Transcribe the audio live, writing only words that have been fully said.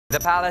The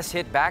palace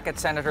hit back at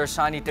Senator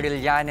Sonny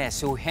Trillanes,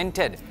 who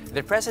hinted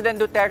that President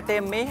Duterte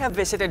may have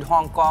visited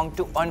Hong Kong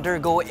to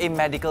undergo a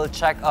medical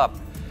checkup.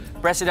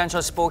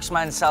 Presidential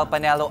spokesman Sal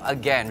Panelo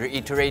again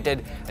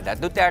reiterated that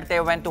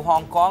Duterte went to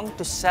Hong Kong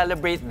to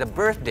celebrate the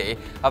birthday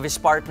of his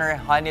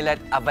partner Hanilet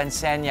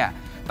Avancenia.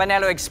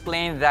 Panelo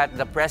explained that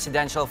the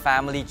presidential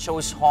family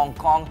chose Hong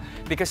Kong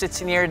because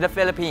it's near the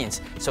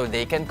Philippines, so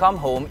they can come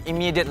home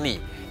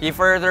immediately. He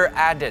further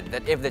added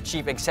that if the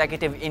chief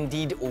executive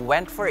indeed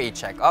went for a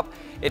checkup,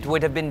 it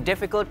would have been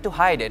difficult to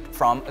hide it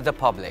from the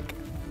public.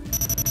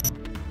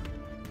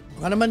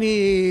 Ano naman,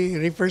 he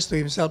refers to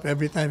himself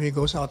every time he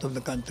goes out of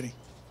the country.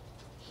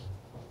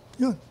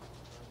 Yun.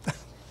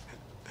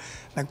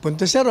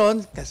 Nagpunta siya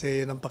ron kasi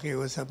yun ang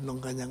pakiusap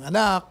ng kanyang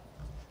anak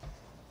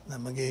na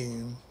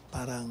maging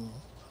parang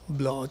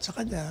blowout sa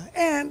kanya.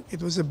 And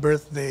it was the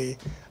birthday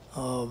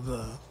of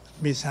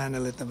Miss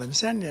Hanilet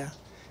Avancenia.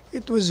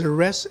 It was a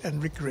rest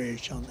and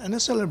recreation and a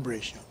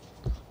celebration.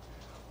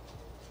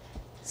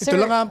 Sir,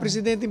 ito lang ang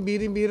presidente,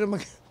 biro-biro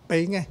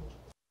magpahinga.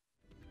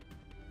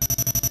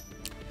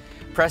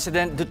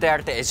 President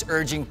Duterte is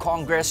urging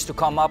Congress to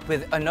come up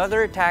with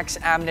another tax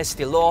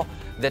amnesty law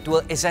that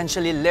will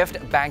essentially lift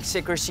bank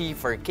secrecy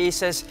for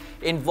cases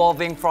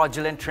involving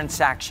fraudulent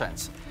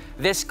transactions.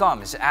 This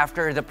comes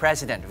after the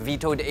president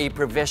vetoed a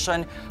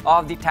provision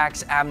of the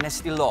tax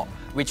amnesty law,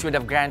 which would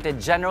have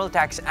granted general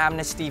tax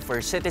amnesty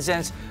for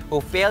citizens who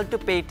failed to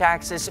pay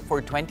taxes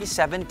for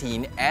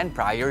 2017 and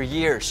prior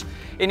years.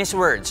 In his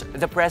words,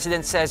 the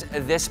president says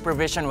this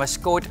provision was,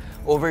 quote,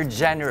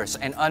 over-generous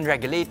and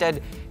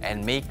unregulated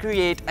and may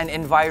create an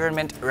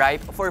environment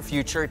ripe for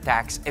future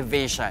tax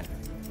evasion.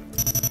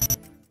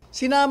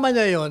 Sinama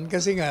niya yon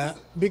kasi nga,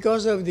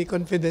 because of the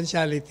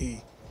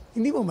confidentiality,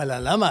 hindi mo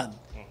malalaman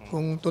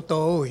kung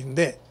totoo o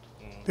hindi.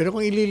 Pero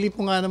kung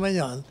ililipo nga naman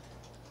yon,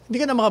 hindi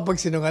ka na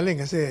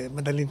makapagsinungaling kasi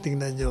madaling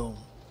tingnan yung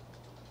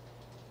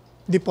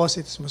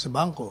deposits mo sa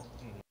bangko.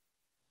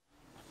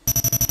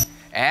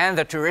 And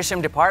the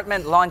Tourism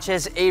Department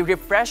launches a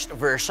refreshed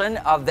version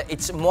of the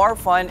It's More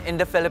Fun in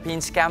the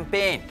Philippines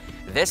campaign,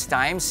 this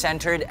time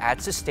centered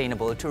at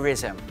sustainable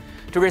tourism.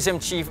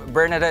 Tourism Chief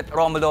Bernadette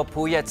Romulo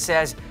Puyat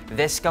says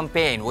this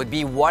campaign would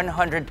be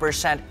 100%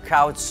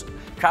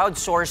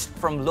 crowdsourced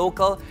from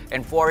local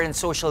and foreign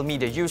social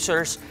media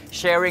users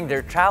sharing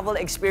their travel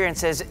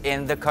experiences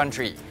in the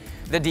country.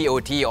 The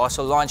DOT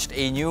also launched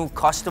a new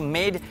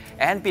custom-made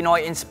and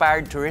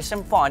Pinoy-inspired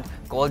tourism font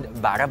called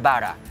Bara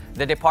Bara.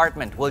 The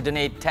department will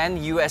donate $10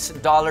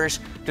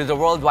 to the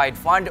Worldwide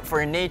Fund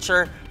for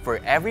Nature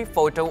for every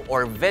photo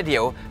or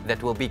video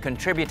that will be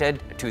contributed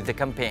to the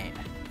campaign.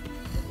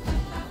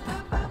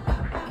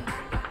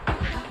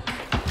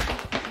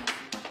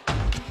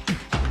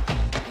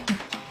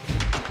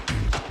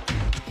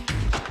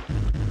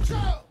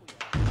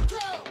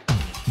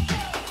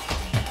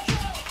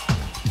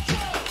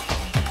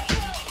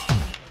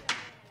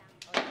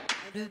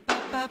 Ba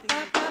ba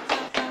ba